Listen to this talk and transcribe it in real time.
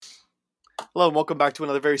Hello and welcome back to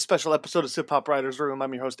another very special episode of Sip Hop Writers Room.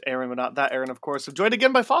 I'm your host, Aaron, but not that Aaron, of course. I'm joined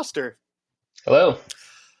again by Foster. Hello.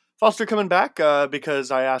 Foster coming back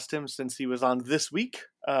because I asked him since he was on this week.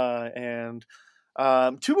 And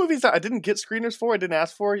two movies that I didn't get screeners for, I didn't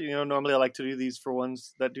ask for. Normally I like to do these for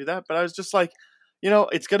ones that do that. But I was just like,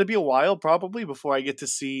 it's going to be a while probably before I get to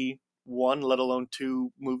see one, let alone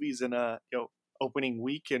two movies in a, opening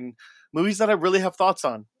week, and movies that I really have thoughts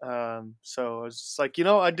on. So I was just like,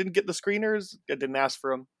 I didn't get the screeners. I didn't ask for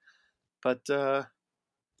them. But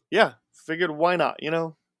yeah, figured why not,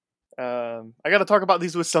 I got to talk about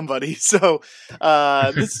these with somebody. So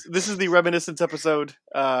this is the reminiscence episode.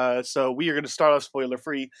 So we are going to start off spoiler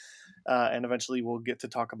free, and eventually we'll get to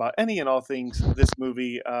talk about any and all things this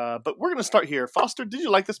movie. But we're going to start here. Foster, did you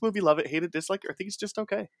like this movie? Love it, hate it, dislike it, or think it's just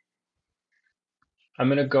okay? I'm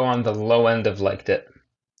going to go on the low end of liked it.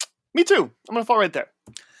 Me too. I'm going to fall right there.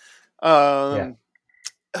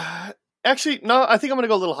 Actually, no, I think I'm going to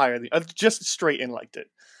go a little higher. Just straight in liked it.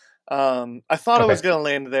 I thought I was going to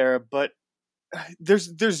land there, but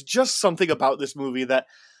there's just something about this movie that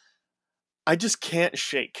I just can't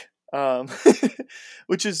shake.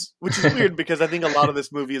 Which is weird because I think a lot of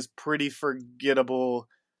this movie is pretty forgettable,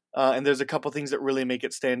 and there's a couple things that really make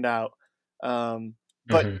it stand out.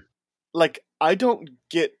 But like, I don't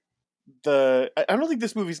get I don't think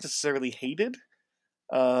this movie's necessarily hated.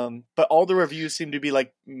 But all the reviews seem to be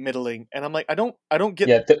like middling, and I'm like, I don't get.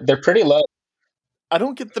 Yeah, they're pretty low. I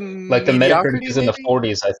don't get the like the Metacritic is in the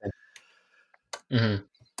 40s, I think. Mm-hmm.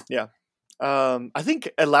 Yeah. I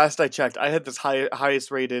think at last I checked, I had this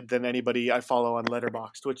highest rated than anybody I follow on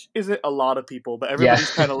Letterboxd, which isn't a lot of people, but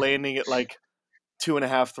everybody's kind of landing at like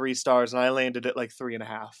 2.5, 3 stars, and I landed at like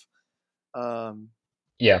 3.5.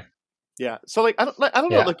 Yeah. So like, I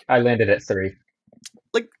don't know. Like, I landed at 3.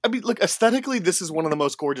 Like, I mean, look, aesthetically, this is one of the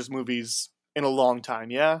most gorgeous movies in a long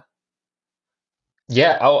time. Yeah.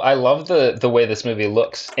 Yeah. I love the way this movie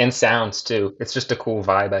looks and sounds too. It's just a cool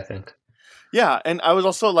vibe, I think. Yeah, and I was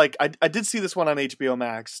also like, I did see this one on HBO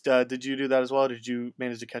Max. Did you do that as well? Or did you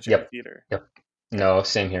manage to catch it in the theater? Yep. No,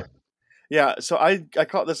 same here. Yeah, so I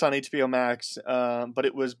caught this on HBO Max, but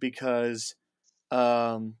it was because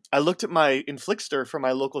I looked at my Inflixter for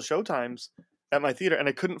my local showtimes at my theater, and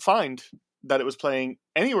I couldn't find that it was playing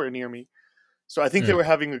anywhere near me. So I think they were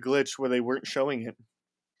having a glitch where they weren't showing it.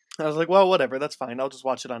 And I was like, well, whatever, that's fine. I'll just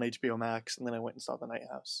watch it on HBO Max, and then I went and saw The Night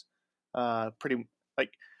House.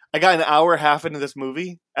 I got an hour and a half into this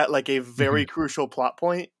movie at like a very crucial plot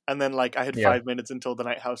point, and then like I had 5 minutes until The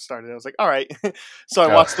Night House started. I was like, all right. So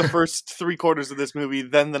I watched the first 3/4 of this movie,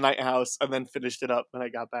 then The Night House, and then finished it up when I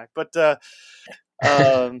got back. But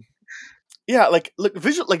yeah, like look,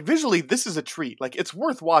 visually, this is a treat. Like, it's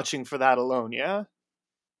worth watching for that alone. Yeah.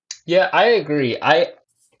 Yeah, I agree.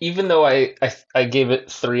 Even though I gave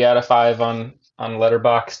it 3 out of 5 on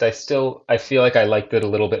Letterboxd, I feel like I liked it a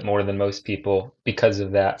little bit more than most people because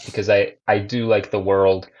of that. Because I do like the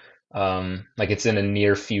world. Like, it's in a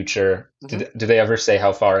near future. Mm-hmm. Do they ever say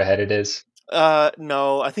how far ahead it is?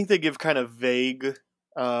 No, I think they give kind of vague.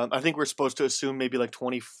 I think we're supposed to assume maybe like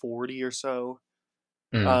 2040 or so.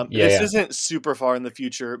 This isn't super far in the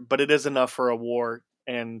future, but it is enough for a war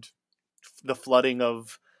and the flooding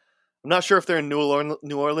of. I'm not sure if they're in New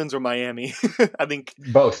Orleans or Miami. I think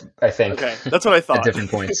both. I think. Okay, that's what I thought. At different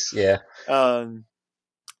points, yeah. But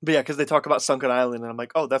yeah, because they talk about Sunken Island, and I'm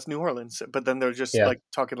like, oh, that's New Orleans. But then they're just like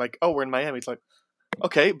talking like, oh, we're in Miami. It's like,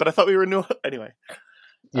 okay, but I thought we were in New. Anyway.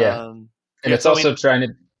 Yeah, and it's also trying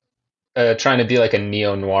to be like a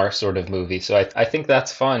neo-noir sort of movie. So I think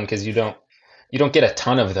that's fun because you don't get a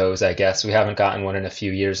ton of those. I guess we haven't gotten one in a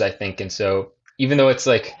few years, I think, and so even though it's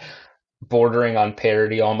like bordering on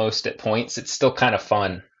parody almost at points, it's still kind of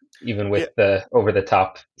fun, even with the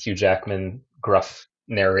over-the-top Hugh Jackman gruff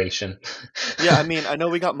narration. Yeah, I mean, I know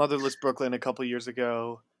we got Motherless Brooklyn a couple years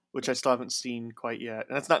ago, which I still haven't seen quite yet,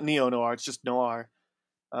 and it's not neo-noir, it's just noir.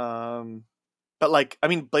 But like, I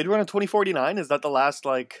mean, Blade Runner 2049, is that the last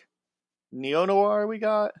like neo-noir we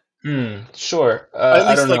got? Sure.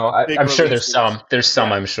 I don't know. I'm sure there's some. There's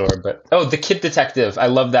some, I'm sure. But The Kid Detective. I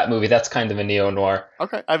love that movie. That's kind of a neo-noir.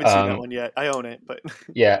 Okay, I haven't seen that one yet. I own it, but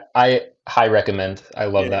yeah, I high recommend. I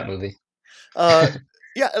love that movie.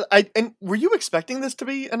 Yeah, and were you expecting this to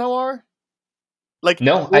be an noir? Like,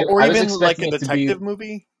 no, or even like a detective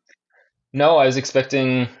movie? No, I was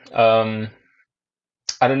expecting. I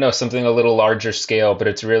don't know, something a little larger scale, but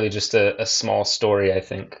it's really just a small story, I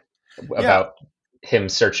think, about him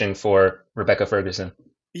searching for Rebecca Ferguson.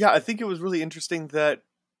 Yeah, I think it was really interesting that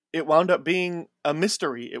it wound up being a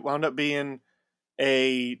mystery. It wound up being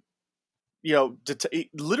a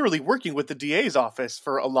literally working with the DA's office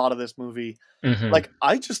for a lot of this movie. Mm-hmm. Like,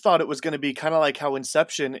 I just thought it was going to be kind of like how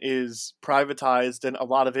Inception is privatized, and a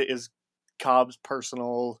lot of it is Cobb's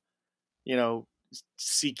personal,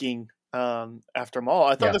 seeking after Maul.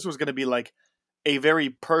 I thought Yeah. this was going to be like a very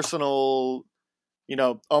personal,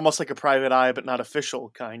 almost like a private eye, but not official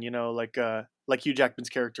kind, like Hugh Jackman's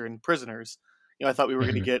character in Prisoners. I thought we were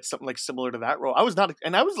going to Mm-hmm. get something like similar to that role. I was not,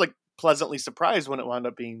 and I was like pleasantly surprised when it wound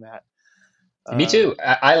up being that. Me too.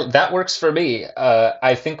 I that works for me.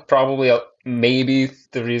 I think probably maybe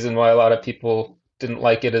the reason why a lot of people didn't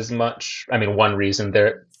like it as much. I mean, one reason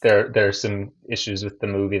there are some issues with the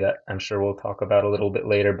movie that I'm sure we'll talk about a little bit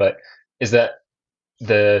later, but is that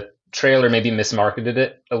the trailer maybe mismarketed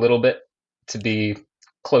it a little bit to be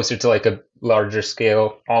closer to like a larger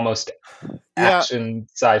scale, almost Yeah, action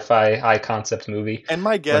sci-fi high concept movie and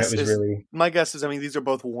when it was really my guess is, I mean, these are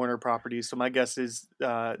both Warner properties, so my guess is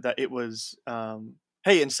that it was,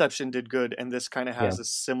 hey, Inception did good, and this kind of yeah. has a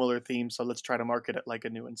similar theme, so let's try to market it like a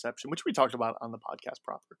new Inception, which we talked about on the podcast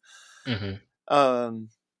proper. Hmm. Um,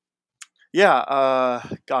 yeah,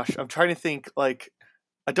 gosh, I'm trying to think. Like,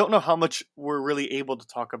 I don't know how much we're really able to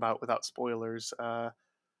talk about without spoilers. Uh,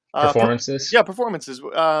 per- Performances. yeah, performances.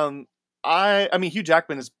 I mean, Hugh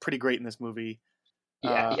Jackman is pretty great in this movie.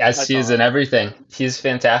 Yeah, as I he is thought. in everything. He's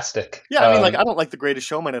fantastic. Yeah, I mean, like, I don't like The Greatest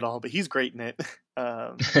Showman at all, but he's great in it.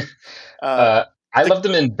 Um, uh, I the loved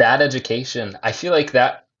him in Bad Education. I feel like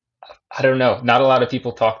that, I don't know, not a lot of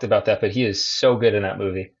people talked about that, but he is so good in that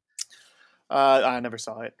movie. I never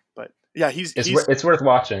saw it, but yeah, It's worth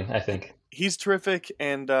watching, I think. he's terrific,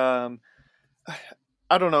 and I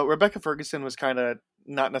don't know. Rebecca Ferguson was kind of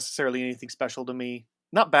not necessarily anything special to me.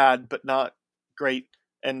 Not bad, but not great.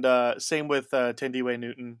 And same with Tandiwe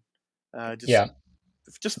Newton. Just Yeah,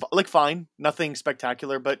 like fine, nothing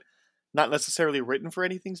spectacular, but not necessarily written for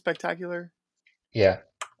anything spectacular. yeah.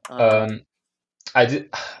 Um, Um, I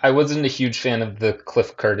did, I wasn't a huge fan of the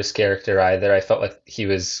Cliff Curtis character either. I felt like he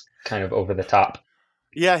was kind of over the top.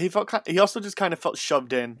 yeah, he also just kind of felt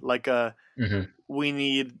shoved in. Like Hmm. we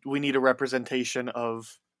need a representation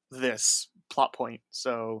of this plot point.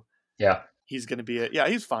 So Yeah. he's going to be it. Yeah,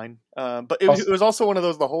 he's fine. But it Also, was also one of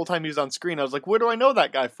those, the whole time he was on screen, I was like, where do I know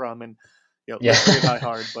that guy from? And yeah. Live Free or Die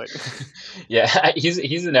Hard. But Yeah, he's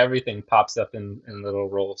in everything, pops up in little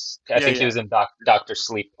roles. I yeah, think he yeah. was in Doctor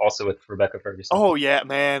Sleep also with Rebecca Ferguson. Oh yeah,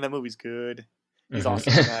 man, that movie's good. He's Hmm.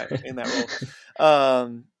 awesome in that role.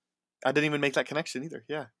 Um, I didn't even make that connection either.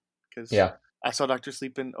 Yeah, because Yeah. I saw Doctor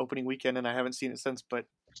Sleep in opening weekend and I haven't seen it since. But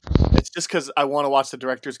it's just because I want to watch the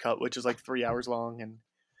director's cut, which is like 3 hours long. And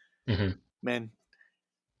Hmm. man,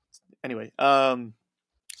 anyway, let's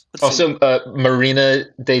see. Also, Marina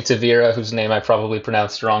de Tavira, whose name I probably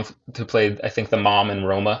pronounced wrong, who played, I think, the mom in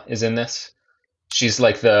Roma, is in this. She's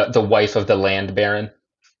like the wife of the land baron.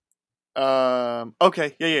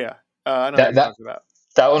 Okay, yeah, yeah, yeah. I know who That you're that talking about.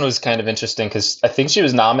 that one was kind of interesting because I think she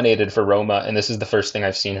was nominated for Roma, and this is the first thing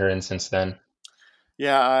I've seen her in since then.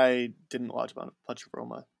 Yeah, I didn't watch much of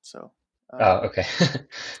Roma, so Oh, okay.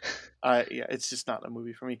 yeah, it's just not a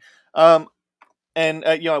movie for me. Um, and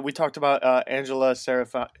we talked about Angela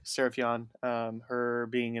Serafian, her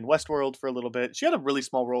being in Westworld for a little bit. She had a really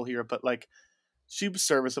small role here, but like she was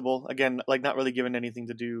serviceable. Again, like not really given anything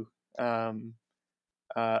to do.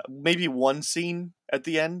 Maybe one scene at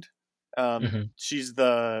the end. Hmm. She's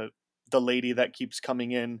the lady that keeps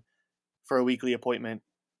coming in for a weekly appointment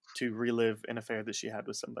to relive an affair that she had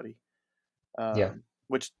with somebody. Yeah.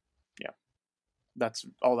 Which, yeah, that's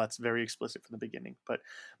very explicit from the beginning. But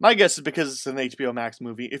my guess is because it's an HBO Max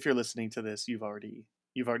movie. If you're listening to this, you've already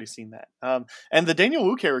seen that. And the Daniel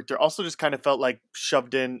Wu character also just kind of felt like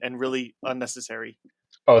shoved in and really unnecessary.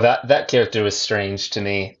 Oh, that character was strange to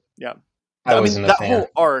me. Yeah, I I mean wasn't a that fan. whole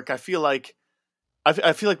arc. I feel like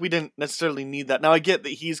we didn't necessarily need that. Now I get that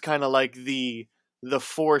he's kind of like the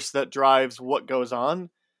force that drives what goes on,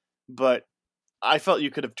 but I felt you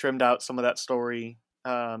could have trimmed out some of that story,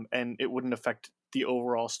 and it wouldn't affect the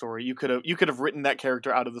overall story. You could have written that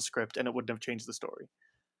character out of the script, and it wouldn't have changed the story.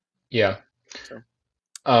 Yeah. So,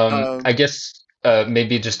 I guess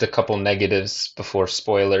maybe just a couple negatives before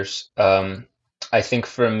spoilers. I think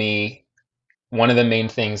for me, one of the main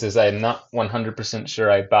things is I'm not 100% sure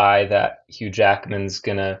I buy that Hugh Jackman's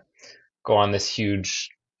gonna go on this huge,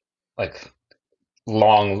 like,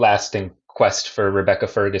 long-lasting quest for Rebecca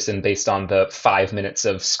Ferguson based on the 5 minutes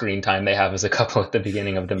of screen time they have as a couple at the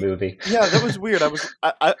beginning of the movie. yeah, that was weird.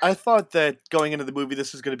 I thought that going into the movie,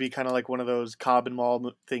 this was going to be kind of like one of those Cobb and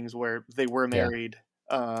Maul things where they were Yeah. married,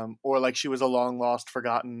 or like she was a long lost,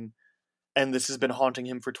 forgotten, and this has been haunting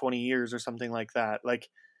him for 20 years or something like that. Like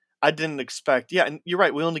I didn't expect. Yeah, and you're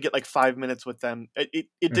right. We only get like 5 minutes with them.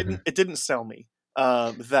 Mm-hmm. It didn't sell me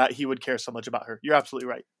that he would care so much about her. You're absolutely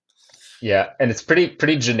right. Yeah, and it's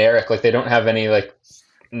pretty generic. Like they don't have any like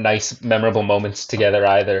nice, memorable moments together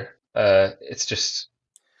either. It's just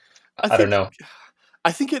I I don't think know.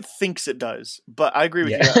 I think it thinks it does, but I agree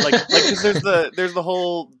with you Yeah, that like because there's the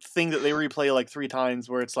whole thing that they replay like 3 times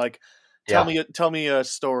where it's like yeah, tell me a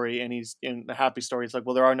story, and he's in a happy story. It's like,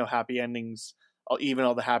 well, there are no happy endings. Even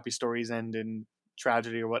all the happy stories end in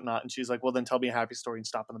tragedy or whatnot. And she's like, well, then tell me a happy story and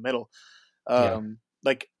stop in the middle. yeah.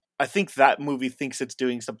 Like I think that movie thinks it's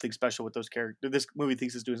doing something special with those characters. This movie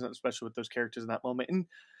thinks it's doing something special with those characters in that moment, and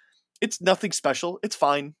it's nothing special. It's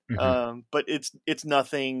fine, Hmm. but it's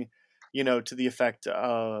nothing, to the effect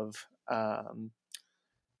of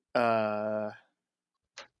uh,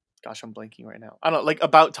 gosh, I'm blanking right now. I don't like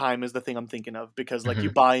About Time is the thing I'm thinking of because like you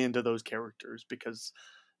Hmm. buy into those characters because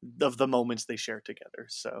of the moments they share together.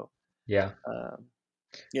 So Yeah, um,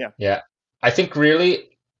 yeah, yeah. I think really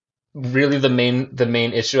the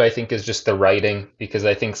main issue I think is just the writing because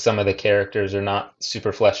I think some of the characters are not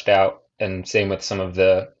super fleshed out, and same with some of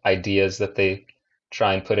the ideas that they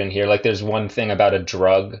try and put in here. Like there's one thing about a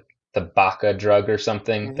drug, the Baca drug or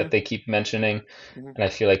something hmm that they keep mentioning, hmm and I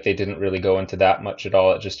feel like they didn't really go into that much at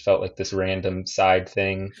all. It just felt like this random side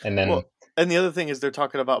thing, and then Well, and the other thing is they're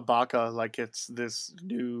talking about Baca like it's this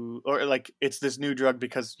new or like it's this new drug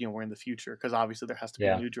because we're in the future because obviously there has to be a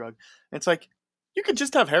yeah. new drug. And it's like you could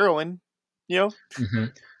just have heroin, you know. Hmm.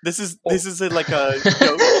 This Oh, is like a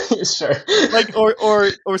sure. like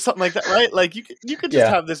or something like that, right? Like you could just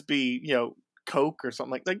Yeah, have this be Coke or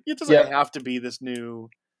something like it doesn't yeah, have to be this new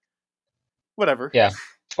whatever. yeah.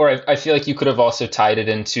 Or I feel like you could have also tied it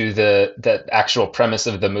into the actual premise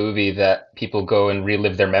of the movie that people go and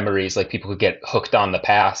relive their memories, like people could get hooked on the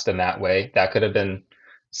past in that way. That could have been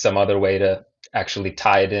some other way to actually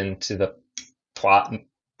tie it into the plot,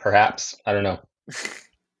 perhaps. I don't know.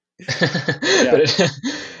 Yeah. But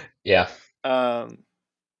yeah. Um.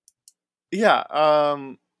 Yeah.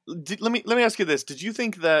 Let me ask you this: did you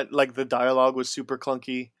think that like the dialogue was super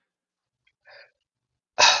clunky?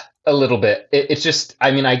 A little bit. It's just,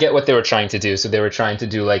 I mean, I get what they were trying to do. So they were trying to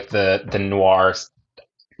do like the noir,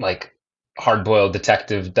 like hard-boiled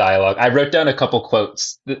detective dialogue. I wrote down a couple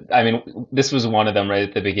quotes. I mean, this was one of them right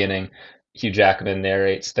at the beginning. Hugh Jackman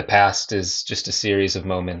narrates, "The past is just a series of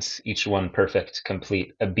moments, each one perfect,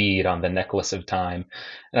 complete, a bead on the necklace of time."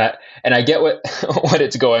 And I get what what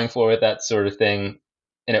it's going for with that sort of thing,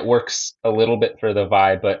 and it works a little bit for the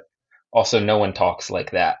vibe, but also no one talks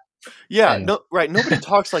like that. Yeah. And No. Right. Nobody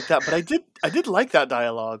talks like that, but I did like that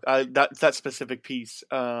dialogue. That specific piece.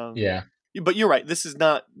 yeah, But you're right. This is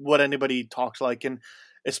not what anybody talks like, and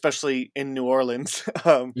especially in New Orleans.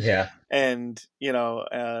 yeah, And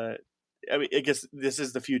I mean, I guess this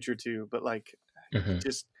is the future too. But like, hmm,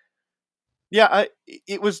 just yeah,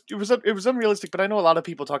 it was unrealistic. But I know a lot of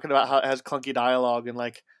people talking about how it has clunky dialogue, and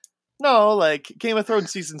like, no, like Game of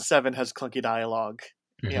Thrones season 7 has clunky dialogue.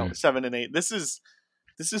 hmm, 7 and 8. This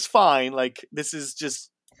is fine. Like this is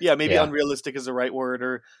just yeah, maybe yeah, unrealistic is the right word,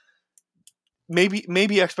 or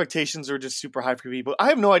maybe expectations are just super high for people. I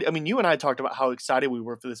have no idea. I mean, you and I talked about how excited we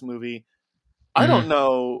were for this movie. I don't hmm,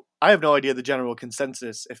 know. I have no idea the general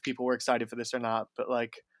consensus if people were excited for this or not. But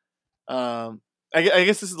like, um, I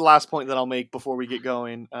guess this is the last point that I'll make before we get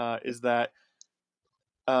going. Is that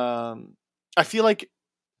um, I feel like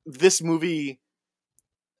this movie,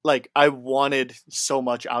 like I wanted so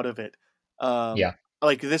much out of it. Um, yeah,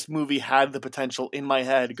 like this movie had the potential in my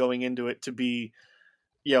head going into it to be,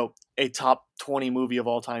 a top 20 movie of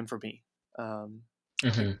all time for me. Um,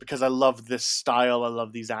 hmm, because I love this style. I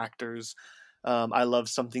love these actors. I love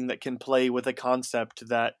something that can play with a concept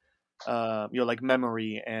that, like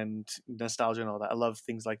memory and nostalgia and all that. I love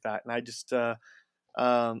things like that. And I just, I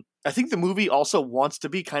think the movie also wants to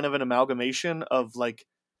be kind of an amalgamation of like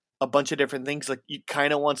a bunch of different things. Like it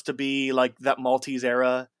kind of wants to be like that Maltese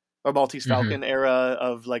era or Maltese hmm, Falcon era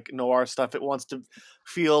of like noir stuff. It wants to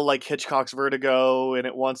feel like Hitchcock's Vertigo, and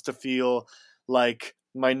it wants to feel like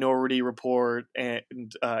Minority Report and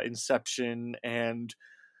Inception, and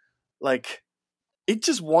like it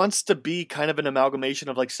just wants to be kind of an amalgamation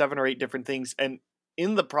of like 7 or 8 different things. And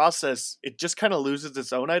in the process, it just kind of loses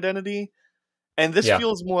its own identity. And this yeah,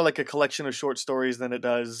 feels more like a collection of short stories than it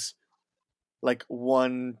does like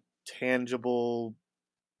one tangible,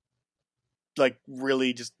 like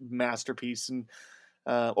really just masterpiece, and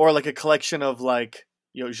or like a collection of like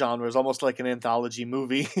genres, almost like an anthology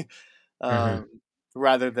movie, hmm, um,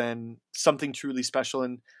 rather than something truly special.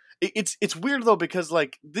 And it's weird though because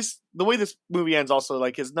like the way this movie ends also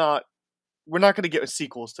like is not we're not going to get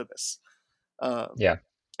sequels to this. Um, yeah.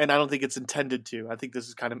 and I don't think it's intended to. I think this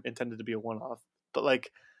is kind of intended to be a one-off. But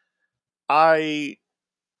like, I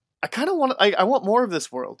kind of want I want more of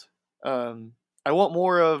this world. I want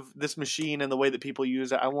more of this machine and the way that people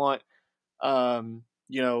use it. I want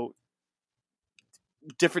you know,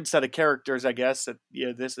 different set of characters. I guess that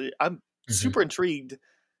this I'm Mm-hmm. super intrigued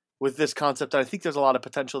with this concept. I think there's a lot of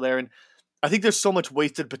potential there, and I think there's so much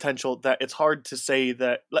wasted potential that it's hard to say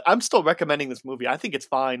that. Like, I'm still recommending this movie. I think it's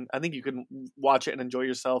fine. I think you can watch it and enjoy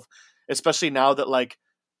yourself, especially now that like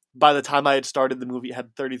by the time I had started the movie, it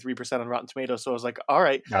had 33% on Rotten Tomatoes. So I was like, all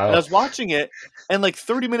right. And I Oh, was watching it, and like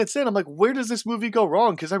 30 minutes in, I'm like, where does this movie go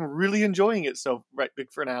wrong? Because I'm really enjoying it so right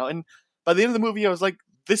for now. And by the end of the movie, I was like,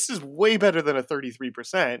 this is way better than a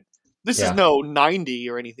 33%. This is yeah. no 90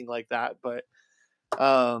 or anything like that, but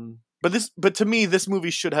to me, this movie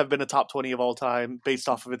should have been a top 20 of all time based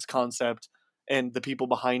off of its concept and the people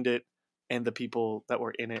behind it and the people that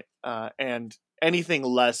were in it. And anything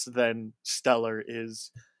less than stellar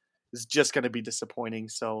is just going to be disappointing.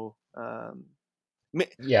 So I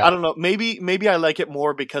Yeah. don't know. Maybe I like it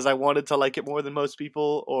more because I wanted to like it more than most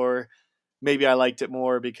people, or maybe I liked it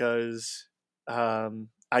more because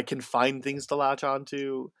I can find things to latch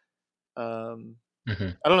onto. Um,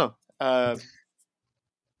 Hmm. I don't know. Yeah,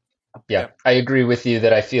 Yeah, I agree with you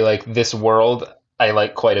that I feel like this world I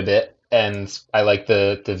like quite a bit, and I like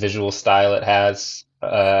the visual style it has.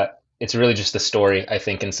 It's really just the story, I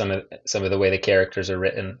think, in some of the way the characters are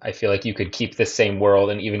written. I feel like you could keep the same world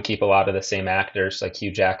and even keep a lot of the same actors, like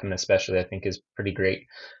Hugh Jackman, especially. I think is pretty great.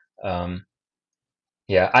 Um,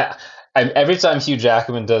 yeah, I every time Hugh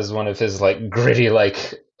Jackman does one of his like gritty,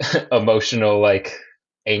 like emotional, like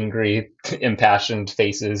angry, impassioned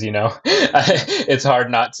faces, yeah, it's hard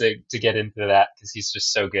not to get into that because he's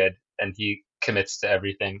just so good and he commits to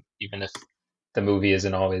everything, even if the movie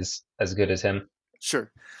isn't always as good as him.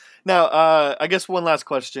 sure. Now, I guess one last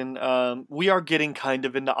question. We are getting kind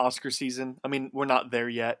of into Oscar season. I mean, we're not there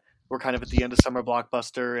yet. We're kind of at the end of summer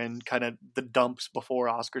blockbuster and kind of the dumps before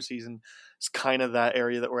Oscar season. It's kind of that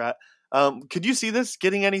area that we're at. Could you see this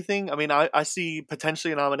getting anything? I mean, I see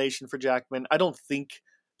potentially a nomination for Jackman. I don't think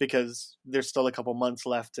because there's still a couple months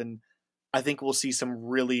left, and I think we'll see some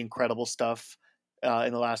really incredible stuff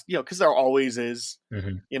in the last, because there always is.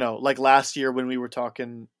 Hmm. Like last year when we were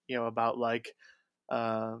talking, about like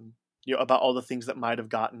um, about all the things that might have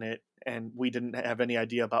gotten it, and we didn't have any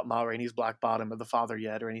idea about Ma Rainey's Black Bottom or The Father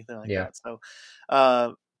yet or anything like Yeah. that. So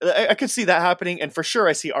uh, I could see that happening, and for sure,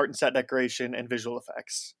 I see art and set decoration and visual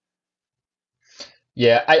effects.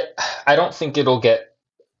 Yeah, I don't think it'll get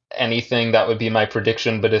anything. That would be my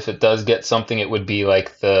prediction, but if it does get something, it would be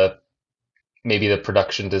like the maybe the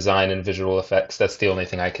production design and visual effects. That's the only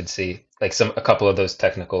thing I could see. Like a couple of those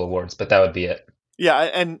technical awards, but that would be it. Yeah,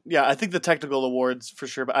 and yeah, I think the technical awards for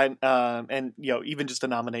sure, but and even just a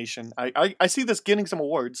nomination, I see this getting some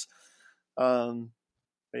awards. Um,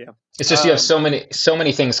 but yeah, It's just you have um, so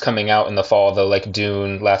many things coming out in the fall though, like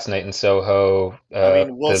Dune, Last Night in Soho, I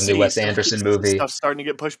mean, we'll the new see. Wes Some Anderson some movie. stuff's starting to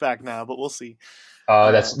get pushed back now, but we'll see.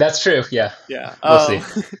 That's Um, that's true. Yeah, yeah. we'll see.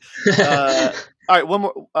 Uh, all right,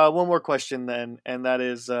 one more question then, and that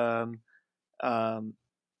is, um,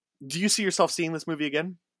 do you see yourself seeing this movie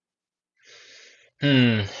again?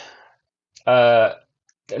 Hmm. Uh,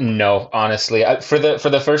 no, honestly, for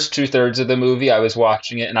the first 2/3 of the movie, I was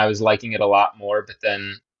watching it and I was liking it a lot more, but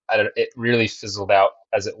then it really fizzled out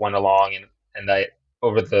as it went along, and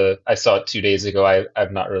I saw it 2 days ago.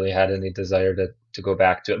 I've not really had any desire to go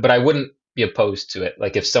back to it, but I wouldn't be opposed to it.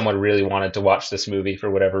 Like if someone really wanted to watch this movie for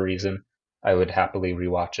whatever reason, I would happily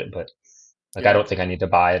rewatch it. But like I Yeah. don't think I need to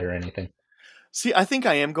buy it or anything. See, I think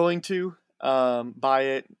I am going to buy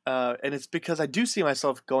it, and it's because I do see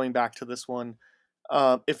myself going back to this one.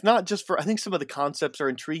 If not just for, I think some of the concepts are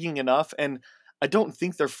intriguing enough, and I don't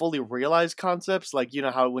think they're fully realized concepts. Like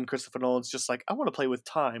how when Christopher Nolan's just like, I want to play with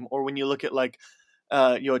time, or when you look at like,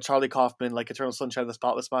 Charlie Kaufman, like Eternal Sunshine of the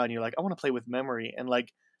Spotless Mind, you're like, I want to play with memory, and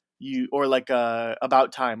like or like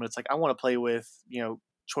About Time, and it's like I want to play with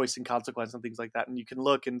choice and consequence and things like that, and you can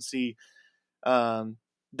look and see um,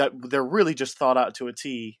 that they're really just thought out to a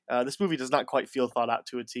T. This movie does not quite feel thought out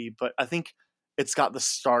to a T, but I think it's got the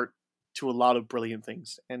start to a lot of brilliant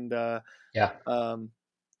things, and Yeah, um,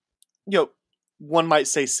 you know, one might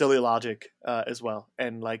say silly logic as well,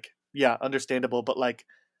 and like yeah, understandable, but like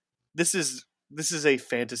this is a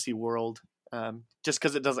fantasy world. Just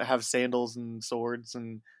because it doesn't have sandals and swords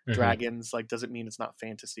and hmm, dragons, like doesn't mean it's not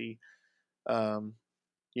fantasy. Um,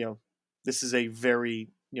 you know, this is a very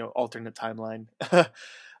alternate timeline.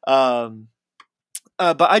 um,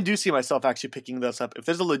 but I do see myself actually picking this up. If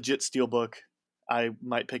there's a legit steelbook, I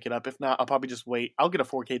might pick it up. If not, I'll probably just wait. I'll get a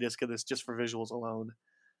 4K disc of this just for visuals alone.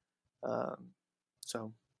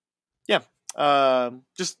 So yeah,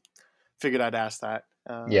 just figured I'd ask that.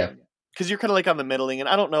 Yeah. Because you're kind of like on the middling, and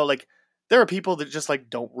I don't know, like there are people that just like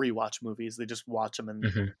don't rewatch movies; they just watch them, and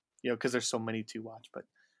Hmm. because there's so many to watch. But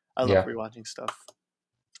I love Yeah. rewatching stuff,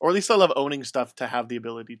 or at least I love owning stuff to have the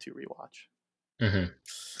ability to rewatch. Hmm.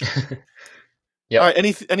 All Yep.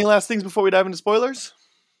 right, any last things before we dive into spoilers?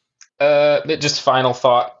 But just final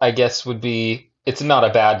thought, I guess, would be it's not a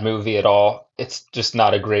bad movie at all. It's just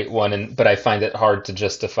not a great one, and but I find it hard to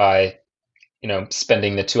justify,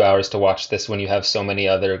 spending the 2 hours to watch this when you have so many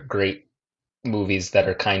other great movies that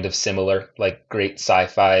are kind of similar, like great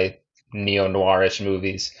sci-fi neo-noirish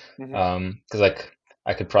movies. Mm-hmm. Because like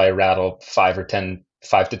I could probably rattle 5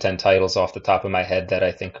 to 10 titles off the top of my head that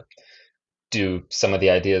I think do some of the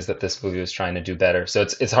ideas that this movie was trying to do better. So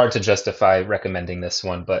it's hard to justify recommending this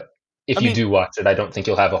one, but I if you mean, do watch it, I don't think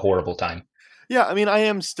you'll have a horrible time. yeah, I mean, I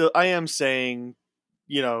am saying,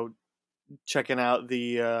 you know, checking out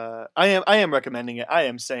the I am recommending it. I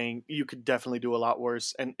am saying you could definitely do a lot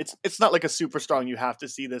worse, and it's not like a super strong you have to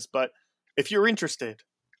see this, but if you're interested,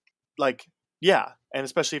 like yeah, and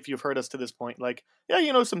especially if you've heard us to this point, like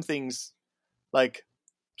yeah, some things, like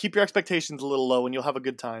keep your expectations a little low and you'll have a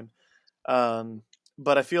good time. Um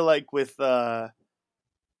but I feel like with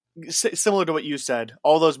similar to what you said,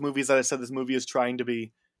 all those movies that I said this movie is trying to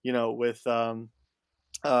be, with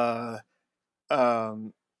uh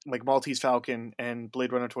um, like Maltese Falcon and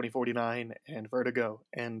Blade Runner 2049 and Vertigo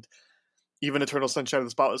and even Eternal Sunshine of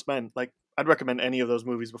the Spotless Mind. Like, I'd recommend any of those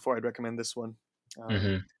movies before I'd recommend this one.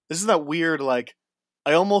 Hmm. This is that weird, like,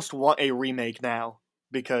 I almost want a remake now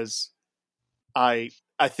because I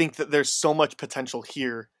think that there's so much potential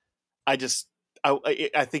here. I just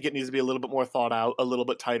I think it needs to be a little bit more thought out, a little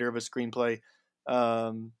bit tighter of a screenplay,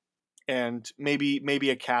 and maybe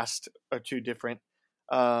a cast or two different.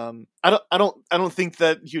 I don't think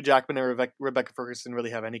that Hugh Jackman and Rebecca Ferguson really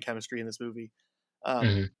have any chemistry in this movie,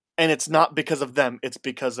 Hmm. and it's not because of them. It's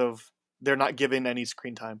because of they're not given any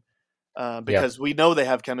screen time. Yeah. Because we know they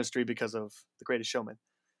have chemistry because of The Greatest Showman.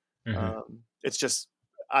 Hmm. It's just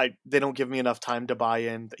they don't give me enough time to buy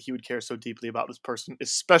in that he would care so deeply about this person,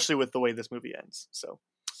 especially with the way this movie ends. So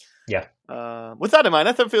Yeah. with that in mind,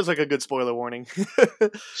 I thought it feels like a good spoiler warning.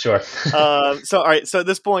 Sure. So all right, so at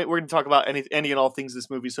this point, we're going to talk about any and all things this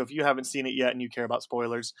movie. So if you haven't seen it yet and you care about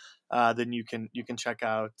spoilers, then you can check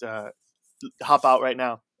out hop out right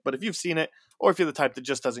now. But if you've seen it, or if you're the type that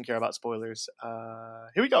just doesn't care about spoilers,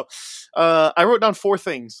 here we go. I wrote down three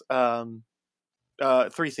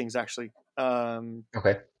things actually.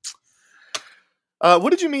 Okay. What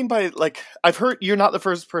did you mean by, like, I've heard you're not the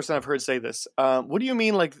first person I've heard say this. What do you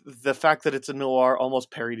mean, like, the fact that it's a noir almost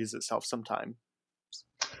parodies itself sometime?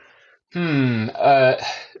 Hmm.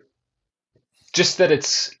 Just that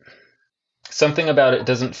it's something about it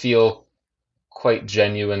doesn't feel quite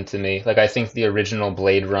genuine to me. Like I think the original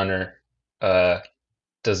Blade Runner uh,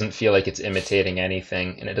 doesn't feel like it's imitating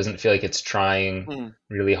anything, and it doesn't feel like it's trying Hmm.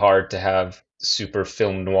 really hard to have super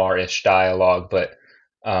film noir-ish dialogue. But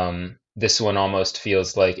this one almost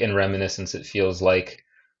feels like, in reminiscence, it feels like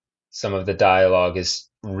some of the dialogue is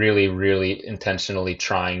really, really intentionally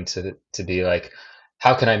trying to be like,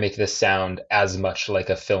 how can I make this sound as much like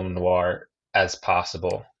a film noir as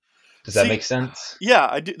possible? Does that make See, sense? yeah,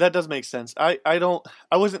 I do. That does make sense. I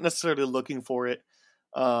wasn't necessarily looking for it,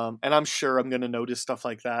 and I'm sure I'm gonna notice stuff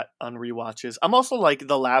like that on rewatches. I'm also like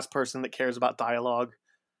the last person that cares about dialogue,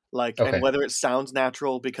 like, and Okay. whether it sounds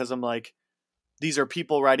natural, because I'm like, these are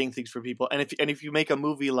people writing things for people, and if you make a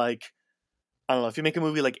movie like, I don't know, if you make a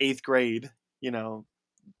movie like Eighth Grade, you know,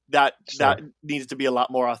 that Sure. needs to be a lot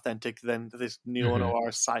more authentic than this neo Hmm. noir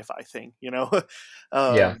sci-fi thing.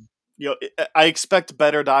 Yeah. I expect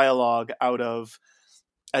better dialogue out of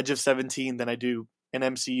Edge of 17 than I do an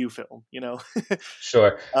MCU film.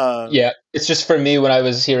 Sure. um, Yeah, it's just for me when I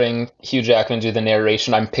was hearing Hugh Jackman do the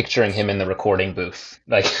narration, I'm picturing him in the recording booth,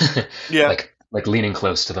 like yeah, like leaning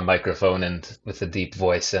close to the microphone and with the deep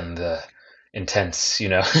voice and the intense,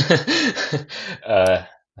 uh,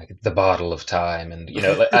 like the bottle of time, and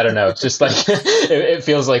like, I don't know, it's just like it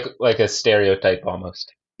feels like a stereotype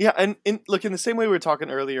almost. yeah, and look, in the same way we were talking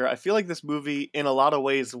earlier, I feel like this movie, in a lot of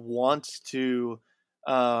ways, wants to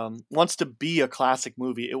be a classic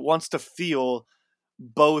movie. It wants to feel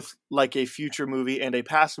both like a future movie and a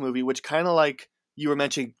past movie, which kind of like you were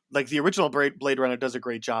mentioning, like the original Blade Runner does a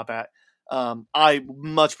great job at. I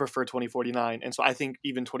much prefer 2049, and so I think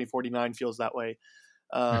even 2049 feels that way.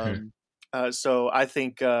 Hmm. Um, so I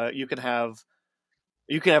think you can have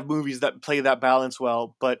movies that play that balance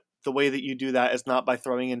well, but the way that you do that is not by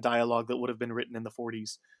throwing in dialogue that would have been written in the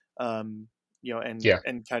 40s, and Yeah.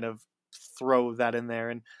 kind of throw that in there.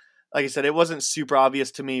 And like I said, it wasn't super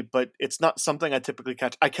obvious to me, but it's not something I typically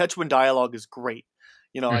catch. I catch when dialogue is great.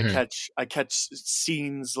 Mm-hmm. I catch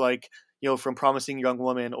scenes like, from Promising Young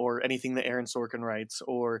Woman or anything that Aaron Sorkin writes,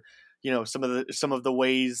 or some of the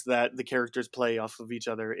ways that the characters play off of each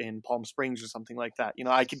other in Palm Springs or something like that.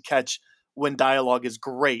 I could catch when dialogue is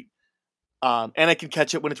great, and I can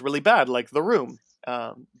catch it when it's really bad, like The Room.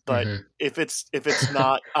 But Mm-hmm. if it's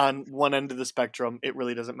not on one end of the spectrum, it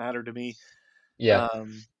really doesn't matter to me. Yeah.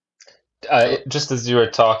 Um, so Just as you were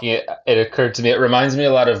talking, it occurred to me. It reminds me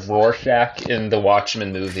a lot of Rorschach in the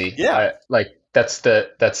Watchmen movie. yeah, That's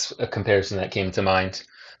a comparison that came to mind.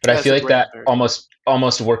 But I that's feel a like great that comparison.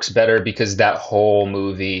 almost works better because that whole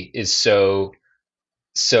movie is so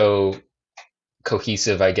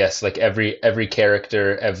cohesive, I guess. Like every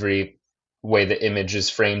character, every way the image is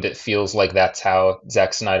framed, it feels like that's how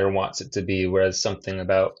Zack Snyder wants it to be. Whereas something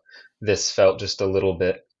about this felt just a little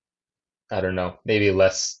bit, I don't know, maybe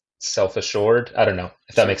less self-assured. I don't know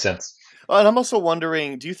if that Sure. makes sense. Well, and I'm also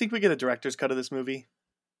wondering, do you think we get a director's cut of this movie?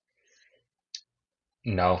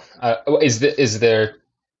 No. Is there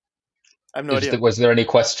I have no idea. was there any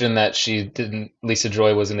question that she didn't Lisa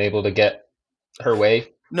Joy wasn't able to get her way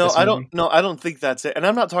No, this I don't. movie? No, I don't think that's it. And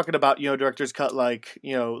I'm not talking about director's cut like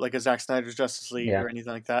like a Zack Snyder's Justice League Yeah. or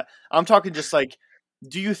anything like that. I'm talking just like,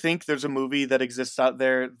 do you think there's a movie that exists out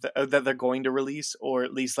there that they're going to release, or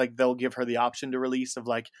at least like they'll give her the option to release of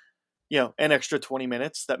like an extra 20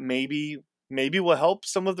 minutes that maybe will help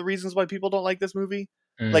some of the reasons why people don't like this movie,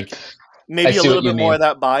 Mm, like I maybe a see little what you bit more mean. of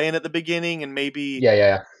that buy-in at the beginning, and maybe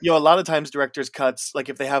Yeah, yeah, a lot of times directors cuts, like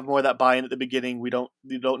if they have more of that buy-in at the beginning, we don't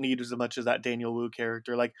need as much as that Daniel Wu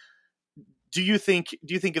character. Like, do you think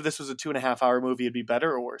if this was a 2.5 hour movie, it'd be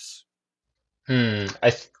better or worse? yeah.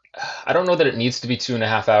 I don't know that it needs to be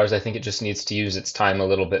 2.5 hours. I think it just needs to use its time a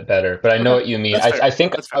little bit better. But I know Okay, what you mean. that's fair. I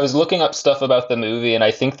think That's I fair. was looking up stuff about the movie, and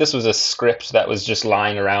I think this was a script that was just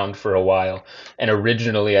lying around for a while. And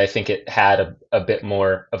originally, I think it had a bit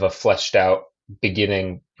more of a fleshed out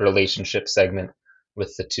beginning relationship segment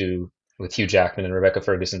with the two, with Hugh Jackman and Rebecca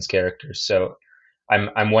Ferguson's characters. So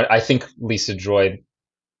I think Lisa Joy,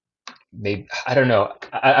 maybe, I don't know.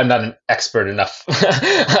 I'm not an expert enough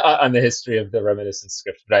on the history of the Reminiscence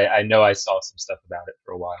script, but I know I saw some stuff about it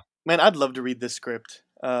for a while. Man, I'd love to read this script,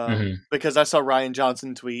 Hmm. because I saw Ryan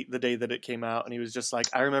Johnson tweet the day that it came out, and he was just like,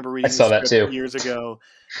 "I remember I reading the saw that script too. years ago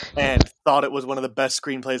and thought it was one of the best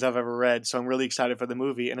screenplays I've ever read. So I'm really excited for the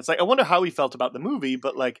movie." And it's like, I wonder how he felt about the movie,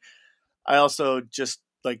 but like, I also just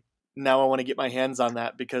like, now I want to get my hands on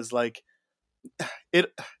that because like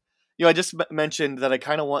it. I just mentioned that I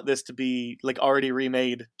kind of want this to be like already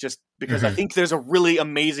remade, just because I Hmm. think there's a really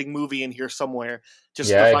amazing movie in here somewhere. Just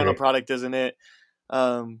Yeah, the I final agree. product isn't it.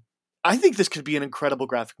 Um, I think this could be an incredible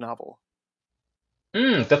graphic novel.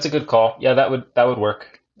 That's a good call. Yeah, that would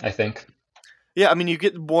work, I think. Yeah, I mean, you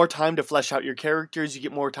get more time to flesh out your characters. You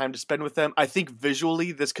get more time to spend with them. I think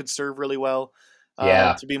visually, this could serve really well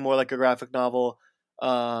Yeah. to be more like a graphic novel.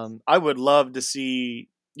 I would love to see,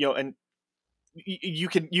 and you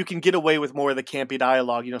can get away with more of the campy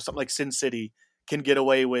dialogue. Something like Sin City can get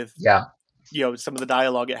away with Yeah. some of the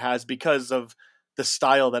dialogue it has because of the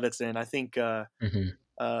style that it's in. I think Hmm.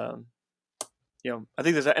 um, I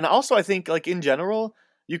think there's and also I think like in general,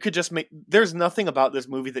 you could just make there's nothing about this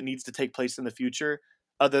movie that needs to take place in the future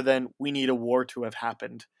other than we need a war to have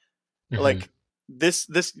happened. Hmm. Like this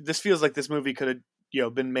feels like this movie could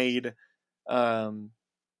have been made um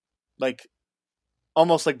like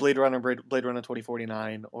almost like Blade Runner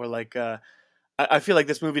 2049, or like I feel like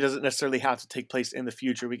this movie doesn't necessarily have to take place in the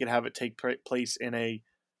future. We could have it take place in a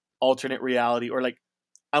alternate reality, or like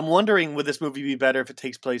I'm wondering, would this movie be better if it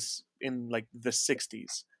takes place in like the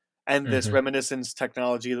 60s, and this Hmm. reminiscence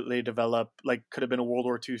technology that they develop like could have been a World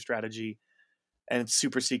War II strategy, and it's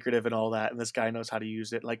super secretive and all that, and this guy knows how to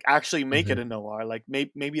use it, like actually make it Hmm. a noir. Like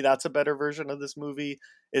maybe that's a better version of this movie,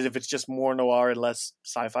 is if it's just more noir and less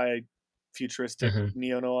sci-fi futuristic Hmm.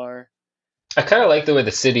 neo-noir. I kind of like the way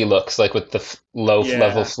the city looks, like with the low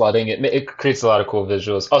level Yeah. flooding. It creates a lot of cool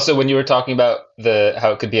visuals. Also, when you were talking about the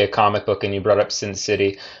how it could be a comic book, and you brought up Sin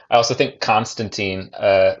City, I also think Constantine,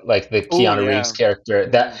 like the Oh Keanu yeah. Reeves character,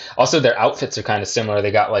 that Mhm. also their outfits are kind of similar.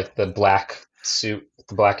 They got like the black suit,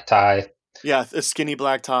 the black tie. Yeah, a skinny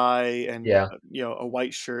black tie and Yeah. a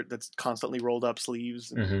white shirt that's constantly rolled up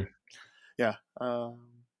sleeves, and Hmm. yeah,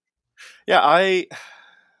 yeah.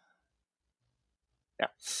 Yeah.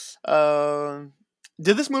 Um,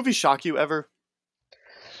 did this movie shock you ever?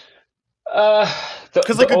 Uh,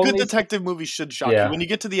 Because the like a good only detective movie should shock you. yeah. When you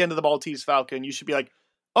get to the end of the Maltese Falcon, you should be like,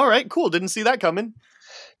 "All right, cool, didn't see that coming."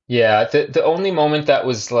 Yeah, the only moment that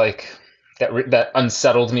was like that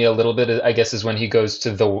unsettled me a little bit, I guess, is when he goes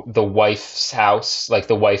to the wife's house, like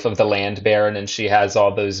the wife of the land baron, and she has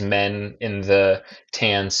all those men in the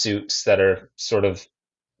tan suits that are sort of,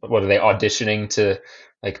 what are they, auditioning to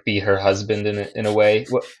like be her husband in a way.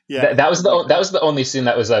 Yeah, That exactly. was the only scene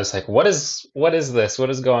that was, I was like, what is this? What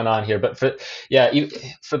is going on here? But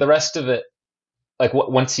for the rest of it, like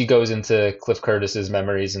once he goes into Cliff Curtis's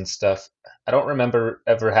memories and stuff, I don't remember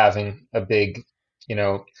ever having a big, you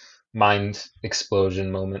know, mind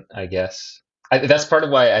explosion moment, I guess. That's part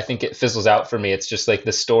of why I think it fizzles out for me. It's just like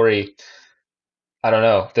the story, I don't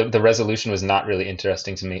know. The resolution was not really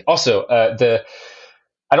interesting to me. Also, the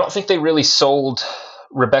I don't think they really sold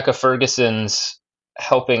Rebecca Ferguson's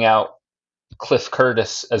helping out Cliff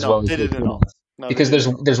Curtis as No, well as they they didn't at could all. have. No, they Because didn't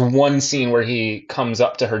at all. there's one scene where he comes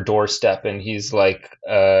up to her doorstep and he's like,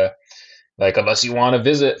 unless you want a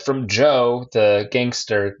visit from Joe, the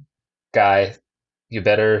gangster guy, you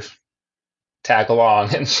better tag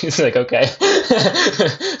along. And she's like, okay,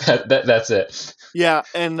 that's it. Yeah,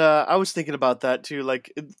 and I was thinking about that too.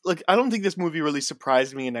 Like I don't think this movie really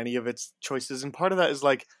surprised me in any of its choices, and part of that is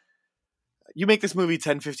like you make this movie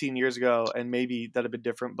 10, 15 years ago and maybe that'd have been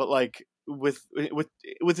different, but like with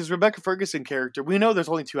this Rebecca Ferguson character, we know there's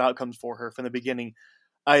only two outcomes for her from the beginning.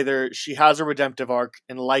 Either she has a redemptive arc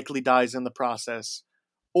and likely dies in the process,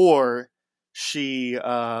 or she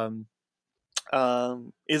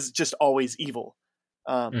is just always evil.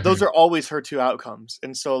 Those Hmm. are always her two outcomes.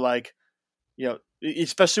 And so like,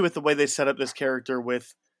 especially with the way they set up this character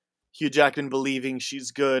with Hugh Jackman believing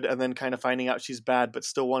she's good and then kind of finding out she's bad, but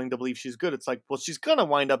still wanting to believe she's good. It's like, well, she's gonna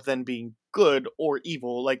wind up then being good or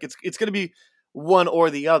evil. Like it's gonna be one or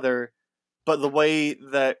the other. But the way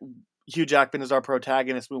that Hugh Jackman is our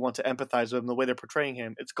protagonist, we want to empathize with him. The way they're portraying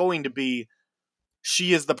him, it's going to be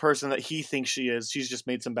she is the person that he thinks she is. She's just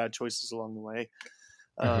made some bad choices along the way.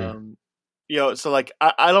 Hmm. Um, so like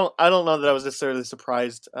I don't know that I was necessarily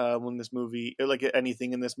surprised when this movie, like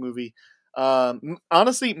anything in this movie.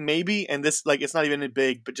 Honestly, maybe, and this like it's not even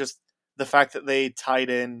big, but just the fact that they tied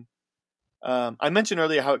in. I mentioned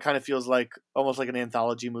earlier how it kind of feels like almost like an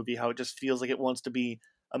anthology movie, how it just feels like it wants to be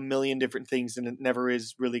a million different things and it never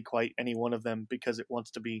is really quite any one of them because it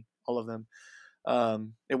wants to be all of them.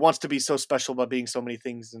 It wants to be so special by being so many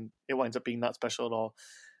things and it winds up being not special at all.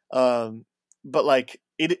 But like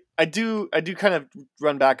I do kind of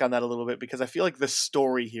run back on that a little bit because I feel like the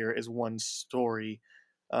story here is one story.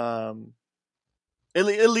 Um, at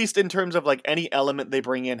least in terms of like any element they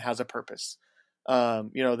bring in has a purpose.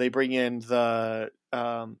 They bring in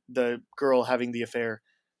the girl having the affair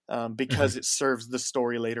Hmm. because it serves the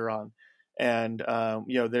story later on, and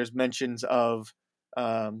there's mentions of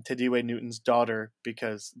Tadiwe Newton's daughter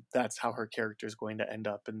because that's how her character is going to end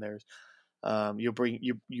up, and there's you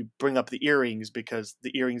bring up the earrings because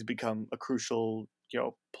the earrings become a crucial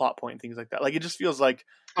plot point, things like that. Like it just feels like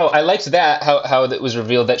Oh, I liked that, how it was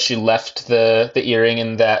revealed that she left the earring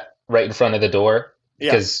in that right in front of the door,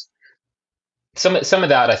 yeah, because some of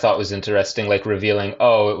that I thought was interesting, like revealing,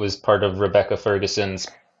 oh, it was part of Rebecca Ferguson's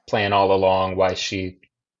plan all along, why she,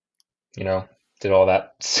 you know, did all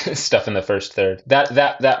that stuff in the first third.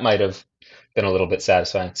 That might have been a little bit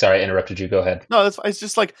satisfying. Sorry, I interrupted you. Go ahead. no, it's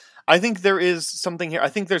just like I think there is something here. I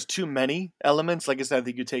think there's too many elements. Like I said, I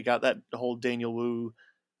think you take out that whole Daniel Wu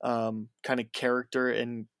kind of character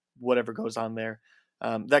and whatever goes on there.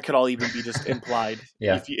 That could all even be just implied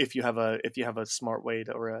Yeah. if you have a smart way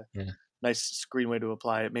to or a Yeah. nice screen way to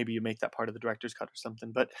apply it. Maybe you make that part of the director's cut or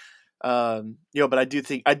something. But but I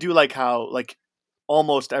do like how like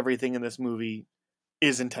almost everything in this movie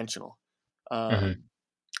is intentional, Hmm. um,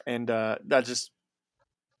 and that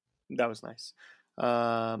was nice.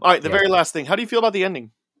 All right, the Yeah. very last thing. How do you feel about the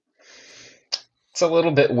ending? It's a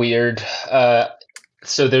little bit weird.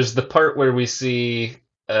 So there's the part where we see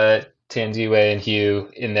Tandiwe and Hugh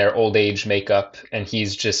in their old age makeup, and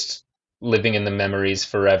he's just living in the memories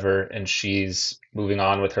forever, and she's moving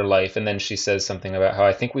on with her life. And then she says something about how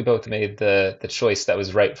I think we both made the choice that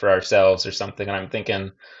was right for ourselves or something. And I'm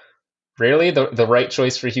thinking, really, the right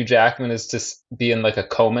choice for Hugh Jackman is to be in like a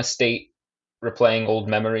coma state, replaying old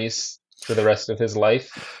memories for the rest of his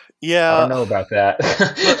life? I don't Yeah, know about that.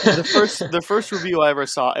 the first review I ever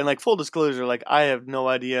saw, and like full disclosure, like I have no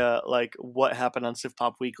idea like what happened on Sif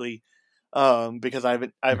Pop Weekly, because I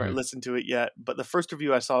haven't Mhm. listened to it yet. But the first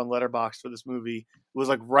review I saw on Letterboxd for this movie was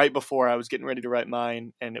like right before I was getting ready to write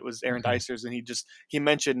mine, and it was Aaron Mhm. Dicers, and he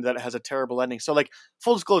mentioned that it has a terrible ending. So like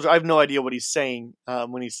full disclosure, I have no idea what he's saying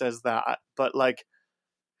when he says that. But like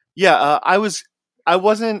yeah, I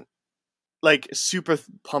wasn't like super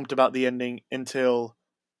pumped about the ending until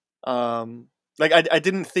um, like I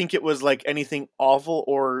didn't think it was like anything awful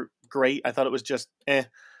or great. I thought it was just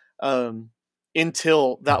um,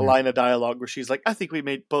 until that Hmm. line of dialogue where she's like, "I think we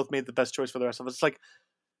both made the best choice for the rest of us." It's like,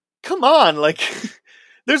 come on, like,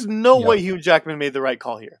 there's no Yep. way Hugh Jackman made the right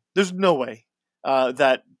call here. There's no way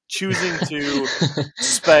that choosing to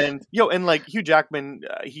spend, and like Hugh Jackman,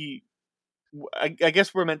 I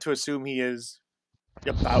guess we're meant to assume he is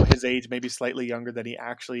about his age, maybe slightly younger than he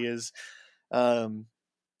actually is. Um,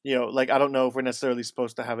 like I don't know if we're necessarily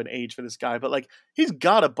supposed to have an age for this guy, but like he's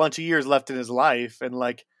got a bunch of years left in his life, and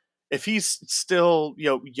like if he's still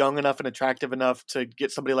young enough and attractive enough to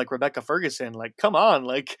get somebody like Rebecca Ferguson, like come on,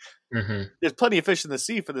 like Hmm. there's plenty of fish in the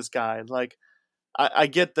sea for this guy. Like I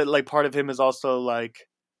get that like part of him is also like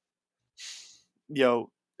you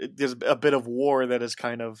know there's a bit of war that has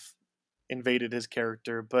kind of invaded his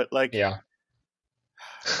character, but like Yeah.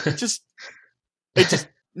 it just It just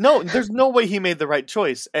no, there's no way he made the right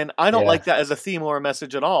choice, and I don't Yeah. like that as a theme or a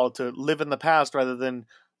message at all. To live in the past rather than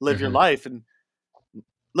live your Hmm. life. And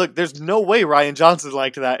look, there's no way Ryan Johnson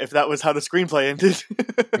liked that if that was how the screenplay ended.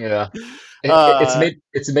 Yeah. It's uh,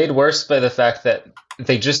 made worse by the fact that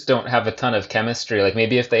they just don't have a ton of chemistry. Like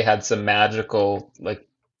maybe if they had some magical like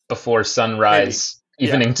before maybe, sunrise yeah,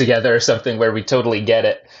 evening together or something where we totally get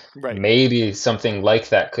it, right, maybe something like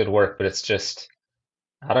that could work. But it's just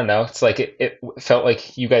I don't know. It's like it felt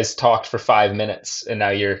like you guys talked for 5 minutes and now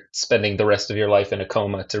you're spending the rest of your life in a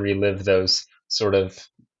coma to relive those sort of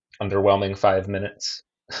underwhelming 5 minutes.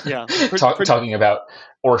 yeah, Talking about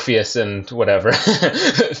Orpheus and whatever for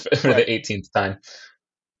the right, 18th time.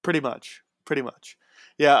 pretty much,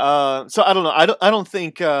 yeah. So I don't know. I don't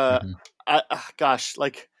think. Hmm. Gosh,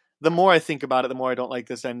 like the more I think about it, the more I don't like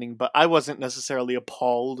this ending. But I wasn't necessarily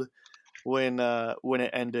appalled when it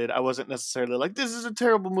ended. I wasn't necessarily like this is a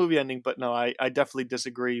terrible movie ending, but no, I definitely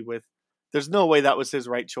disagree with. There's no way that was his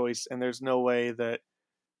right choice, and there's no way that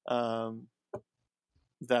um,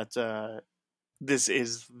 that this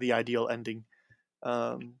is the ideal ending.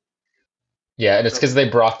 Um, Yeah, and it's so because they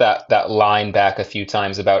brought that line back a few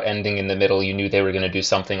times about ending in the middle. You knew they were going to do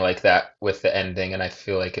something like that with the ending, and I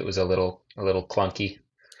feel like it was a little clunky.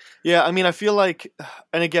 yeah, I mean, I feel like,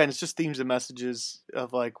 and again, it's just themes and messages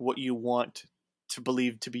of like what you want to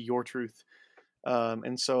believe to be your truth.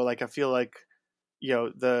 And so like I feel like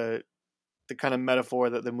the kind of metaphor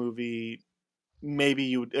that the movie maybe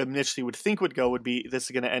you would initially would think would go would be this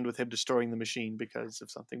is going to end with him destroying the machine because of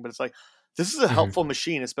something, but it's like this is a Hmm. helpful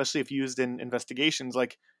machine, especially if used in investigations.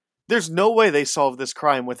 Like there's no way they solve this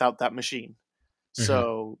crime without that machine. Hmm.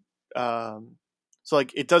 So um so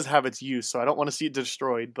like it does have its use, so I don't want to see it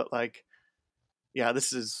destroyed, but like yeah,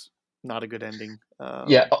 this is not a good ending.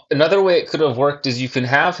 Yeah, another way it could have worked is you can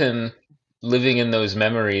have him living in those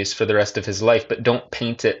memories for the rest of his life, but don't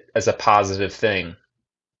paint it as a positive thing.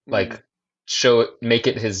 Mm, Like make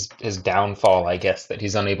it his downfall, I guess, that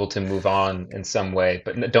he's unable to move on in some way,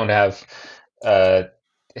 but don't have uh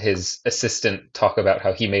his assistant talk about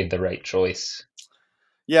how he made the right choice.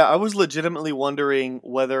 yeah, I was legitimately wondering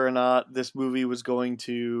whether or not this movie was going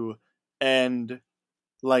to end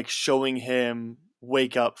like showing him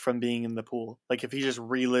wake up from being in the pool, like if he just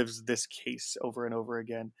relives this case over and over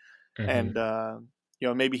again. Hmm. And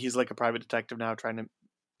maybe he's like a private detective now trying to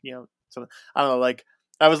so I don't know, like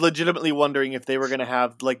I was legitimately wondering if they were going to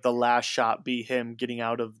have like the last shot be him getting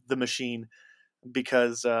out of the machine,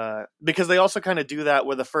 because they also kind of do that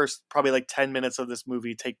where the first probably like 10 minutes of this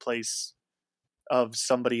movie take place of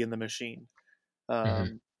somebody in the machine. Hmm.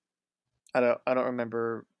 um I don't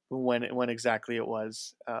remember when exactly it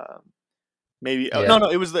was. Maybe no, Yeah. no,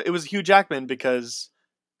 it was Hugh Jackman, because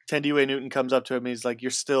Tandiwe Newton comes up to him and he's like,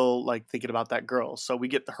 "You're still like thinking about that girl." So we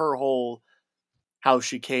get her whole how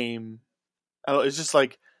she came. Oh, it's just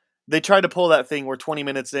like they tried to pull that thing where 20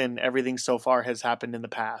 minutes in, everything so far has happened in the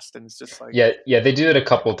past, and it's just like Yeah, yeah, they do it a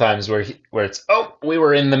couple times where it's we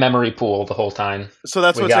were in the memory pool the whole time. so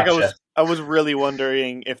that's We what's like. I gotcha. was I was really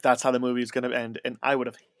wondering if that's how the movie is going to end, and I would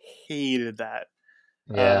have hated that.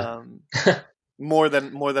 Yeah. Um, more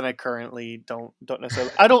than I currently don't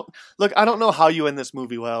necessarily. I don't look. I don't know how you end this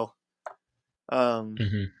movie well. Um,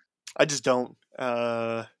 Hmm. I just don't.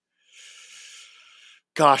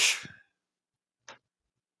 Gosh,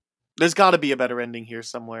 there's got to be a better ending here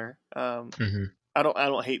somewhere. Hmm. I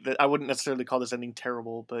don't hate that. I wouldn't necessarily call this ending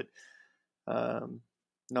terrible, but um,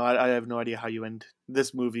 no, I have no idea how you end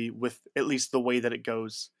this movie with at least the way that it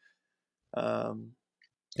goes. Um,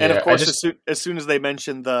 and of Yeah, I course, just as soon as they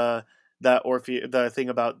mention the thing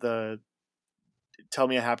about the tell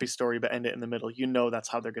me a happy story but end it in the middle, that's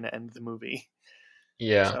how they're going to end the movie.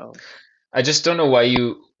 yeah. So I just don't know why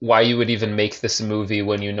you would even make this movie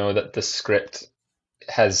when you know that the script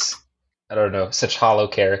has I don't know such hollow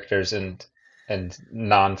characters and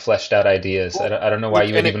non-fleshed out ideas. Well, I don't know why look,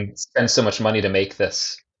 you would even spend so much money to make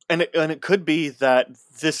this. And it could be that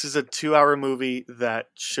this is a 2 hour movie that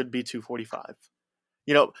should be 2:45.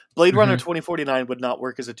 Blade Runner Hmm. 2049 would not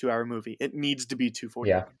work as a 2 hour movie. It needs to be 2:45.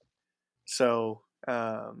 Yeah. So,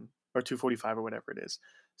 or 2:45 or whatever it is.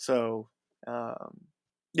 So,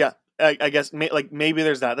 yeah, I guess maybe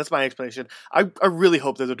there's that. That's my explanation. I really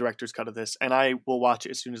hope there's a director's cut of this, and I will watch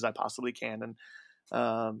it as soon as I possibly can. And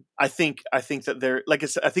I think that like I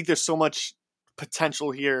said, I think there's so much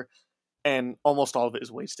potential here, and almost all of it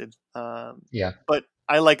is wasted. Yeah. But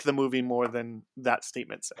I like the movie more than that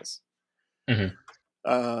statement says. Hmm.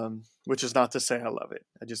 Which is not to say I love it.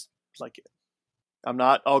 I just like it. I'm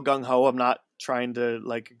not all gung ho. I'm not trying to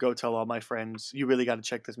go tell all my friends you really got to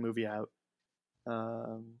check this movie out.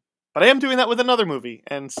 But I am doing that with another movie,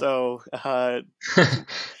 and so yeah,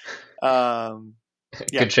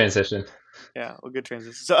 Good transition. yeah, well, good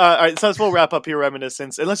transition. So all right, so we'll wrap up here,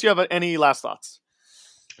 Reminiscence. Unless you have any last thoughts.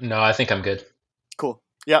 No, I think I'm good. Cool.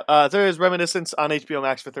 Yeah, there is Reminiscence on HBO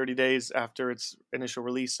Max for 30 days after its initial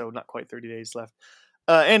release, so not quite 30 days left.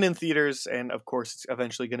 And in theaters, and of course, it's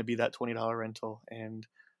eventually going to be that $20 rental and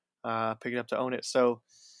pick it up to own it. So,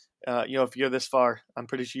 if you're this far, I'm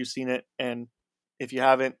pretty sure you've seen it, and if you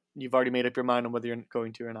haven't, you've already made up your mind on whether you're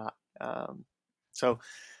going to or not. So,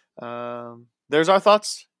 there's our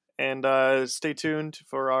thoughts, and stay tuned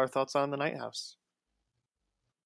for our thoughts on The Night House.